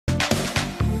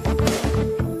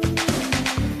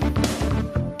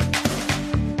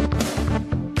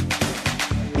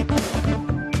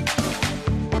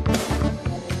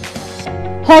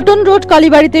Horton road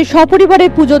কালীবাড়িতে সপরিবারে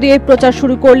পুজো দিয়ে প্রচার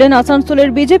শুরু করলেন আসানসোলের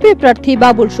বিজেপি প্রার্থী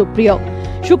বাবুল সুপ্রিয়।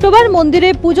 শুক্রবার মন্দিরে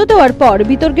পুজো দেওয়ার পর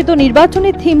বিতর্কিত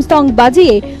নির্বাচনী থিম সং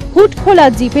বাজিয়ে হুড খোলা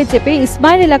জিপে চেপে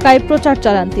ইসমাইল এলাকায় প্রচার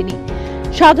চালান তিনি।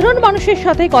 সাধারণ মানুষের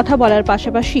সাথে কথা বলার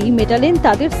পাশাপাশি মেটালেন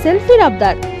তাদের সেলফির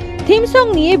আবদার। থিম সং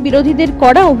নিয়ে বিরোধীদের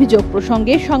কড়া অভিযোগ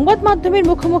প্রসঙ্গে সংবাদ মাধ্যমের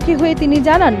মুখোমুখি হয়ে তিনি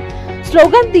জানান,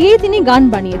 স্লোগান দিয়েই তিনি গান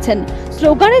বানিয়েছেন।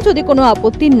 স্লোগানে যদি কোনো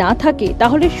আপত্তি না থাকে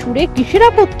তাহলে সুরে কিসের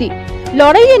আপত্তি?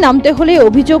 লড়াইয়ে নামতে হলে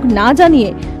অভিযোগ না জানিয়ে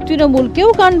তৃণমূলকেও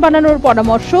গান বানানোর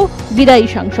পরামর্শ বিদায়ী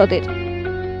সাংসদের।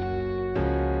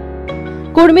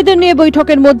 কর্মীদের নিয়ে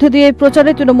বৈঠকের মধ্যে দিয়ে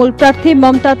প্রচারে তৃণমূল প্রার্থী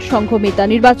মমতাজ সংঘমিতা।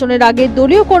 নির্বাচনের আগে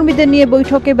দলীয় কর্মীদের নিয়ে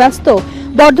বৈঠকে ব্যস্ত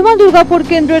বর্ধমান দুর্গাপুর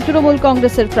কেন্দ্রের তৃণমূল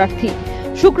কংগ্রেসের প্রার্থী।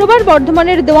 শুক্রবার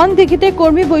বর্ধমানের দেওয়ানদিঘিতে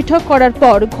কর্মী বৈঠক করার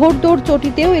পর ঘোড়দৌড়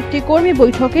চটিতেও একটি কর্মী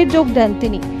বৈঠকে যোগ দেন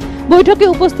তিনি। বৈঠকে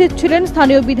উপস্থিত ছিলেন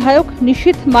স্থানীয় বিধায়ক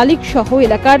নিশীথ মালিক সহ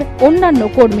এলাকার অন্যান্য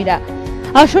কর্মীরা।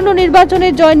 আসন্ন নির্বাচনে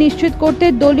জয় নিশ্চিত করতে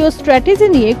দলীয় স্ট্র্যাটেজি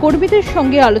নিয়ে কর্মীদের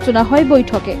সঙ্গে আলোচনা হয়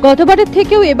বৈঠকে। গতবারের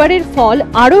থেকেও এবারের ফল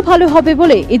আরো ভালো হবে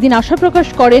বলে এদিন আশা প্রকাশ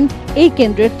করেন এই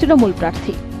কেন্দ্রের তৃণমূল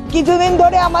প্রার্থী। কিছুদিন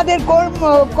ধরে আমাদের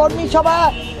কর্মী সভা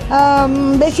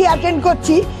বেশি অ্যাটেন্ড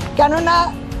করছি, কেননা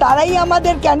তারাই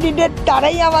আমাদের ক্যান্ডিডেট,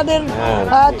 তারাই আমাদের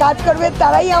কাজ করবে,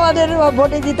 তারাই আমাদের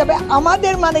ভোটে দিতে হবে।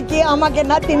 আমাদের মানে কি, আমাকে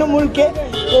না, তৃণমূলকে।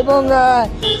 এবং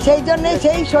সেই জন্যে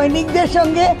সেই সৈনিকদের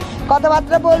সঙ্গে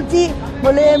কথাবার্তা বলছি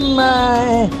বলে,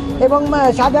 এবং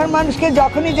সাধারণ মানুষকে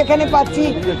যখনই যেখানে পাচ্ছি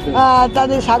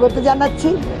তাদের স্বাগত জানাচ্ছি।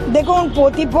 দেখুন,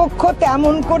 প্রতিপক্ষ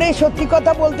তেমন করে সত্যি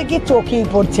কথা বলতে কি চোখেই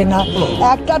পড়ছে না।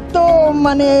 একটার তো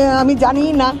মানে আমি জানি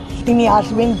না তিনি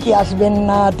আসবেন কি আসবেন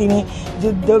না, তিনি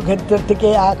যুদ্ধক্ষেত্র থেকে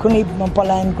এখনই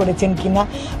পলায়ন করেছেন কিনা।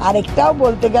 আরেকটাও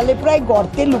বলতে গেলে প্রায়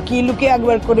গর্তে লুকিয়ে লুকিয়ে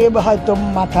একবার করে হয়তো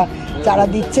মাথা চাড়া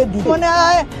দিচ্ছে। মনে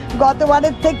হয়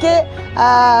গতবারের থেকে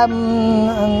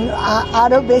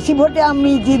আরও বেশি ভোটে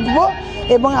আমি জিতবো,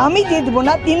 এবং আমি জিতবো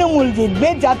না, তৃণমূল জিতবে,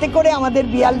 যাতে করে আমাদের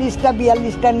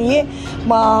 42টা নিয়ে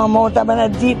মমতা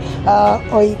ব্যানার্জির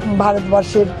ওই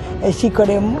ভারতবর্ষের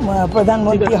শিখরে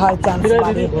প্রধানমন্ত্রী হওয়ার চান্স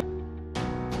পাবে।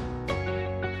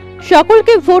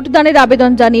 সকলকে ভোট দানের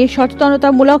আবেদন জানিয়ে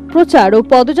সচেতনতামূলক প্রচার ও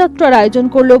পদযাত্রার আয়োজন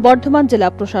করল বর্ধমান জেলা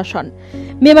প্রশাসন।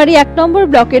 মেমারি 1 নম্বর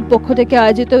ব্লকের পক্ষ থেকে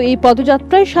আয়োজিত এই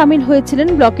পদযাত্রায় সামিল হয়েছিলেন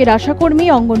ব্লকের আশাকর্মী,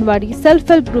 অঙ্গনওয়াড়ি, সেলফ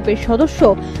হেল্প গ্রুপের সদস্য,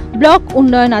 ব্লক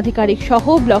উন্নয়ন আধিকারিক সহ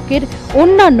ব্লকের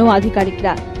অন্যান্য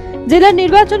আধিকারিকরা। জেলার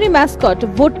নির্বাচনী ম্যাসকট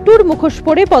ভোট্টুর মুখোশ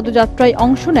পরে পদযাত্রায়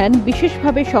অংশ নেন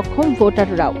বিশেষভাবে সক্ষম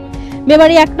ভোটাররাও।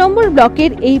 মেমারি 1 নম্বর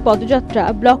ব্লকের এই পদযাত্রা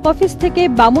ব্লক অফিস থেকে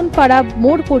বামুনপাড়া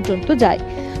মোড় পর্যন্ত যায়।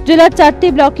 জেলার 4টি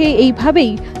ব্লকে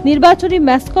এইভাবেই নির্বাচনী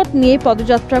ম্যাসকট নিয়ে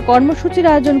পদযাত্রা কর্মসূচির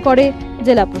আয়োজন করে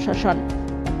জেলা প্রশাসন।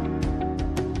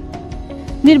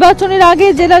 নির্বাচনের আগে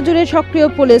জেলা জুড়ে সক্রিয়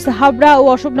পুলিশ। হাবড়া ও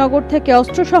অশোকনগর থেকে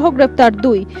অস্ত্রসহ গ্রেপ্তার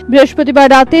 2। বৃহস্পতিবার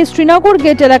রাতে শ্রীনগর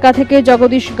গেট এলাকা থেকে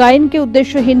জগদীশ গায়েনকে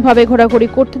উদ্দেশ্যহীনভাবে ঘোরাঘুরি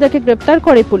করতে দেখে গ্রেপ্তার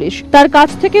করে পুলিশ। তার কাছ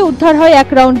থেকে উদ্ধার হয় 1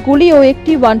 রাউন্ড গুলি ও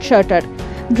একটি ওয়ান শার্টার।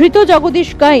 ধৃত জগদীশ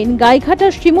গায়েন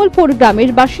গাইঘাটার শিমুলপুর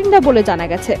গ্রামের বাসিন্দা বলে জানা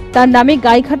গেছে। তার নামে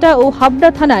গাইঘাটা ও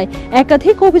হাবড়া থানায়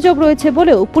একাধিক অভিযোগ রয়েছে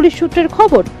বলেও পুলিশ সূত্রের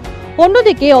খবর।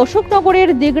 অন্যদিকে অশোকনগরের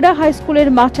দিগড়া হাই স্কুলের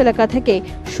মাঠ এলাকা থেকে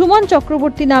সুমন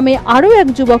চক্রবর্তী নামে আরও এক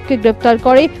যুবককে গ্রেপ্তার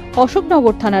করে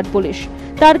অশোকনগর থানার পুলিশ।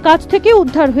 তার কাছ থেকে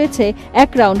উদ্ধার হয়েছে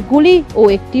 1 রাউন্ড গুলি ও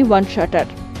একটি ওয়ান শার্টার।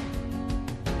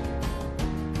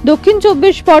 দক্ষিণ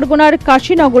 24 পরগনার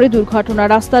কাশীনগরে দুর্ঘটনা।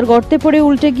 রাস্তার গর্তে পড়ে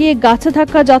উল্টে গিয়ে গাছে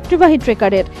ধাক্কা যাত্রীবাহী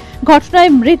ট্রেকারের।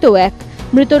 ঘটনায়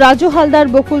মৃত রাজু হালদার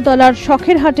বকুলতলার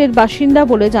শখেরহাটের বাসিন্দা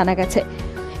বলে জানা গেছে।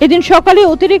 এদিন সকালে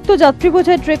অতিরিক্ত যাত্রী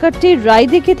বোঝাই ট্রেকারটি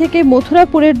রায়দিঘি থেকে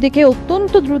মথুরাপুরের দিকে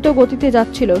অত্যন্ত দ্রুত গতিতে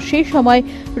যাচ্ছিল। সেই সময়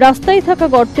রাস্তায় থাকা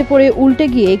গর্তে পড়ে উল্টে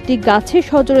গিয়ে একটি গাছে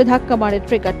সজোরে ধাক্কা মারে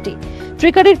ট্রেকারটি।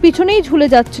 ট্রেকারের পিছনেই ঝুলে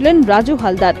যাচ্ছিলেন রাজু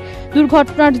হালদার।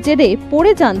 দুর্ঘটনার জেরে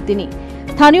পড়ে যান তিনি।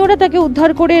 স্থানীয়রা তাকে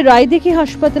উদ্ধার করে রায়দিঘি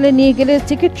হাসপাতালে নিয়ে গেলে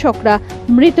চিকিৎসকরা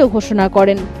মৃত ঘোষণা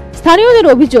করেন। স্থানীয়দের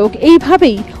অভিযোগ,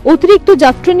 এইভাবেই অতিরিক্ত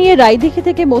যাত্রী নিয়ে রায়দিঘি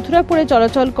থেকে মথুরাপুরে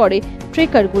চলাচল করে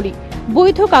ট্রেকারগুলি।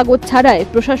 বৈধ কাগজ ছাড়াই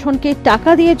প্রশাসনকে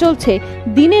টাকা দিয়ে চলছে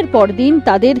দিনের পর দিন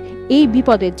তাদের এই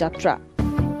বিপদের যাত্রা।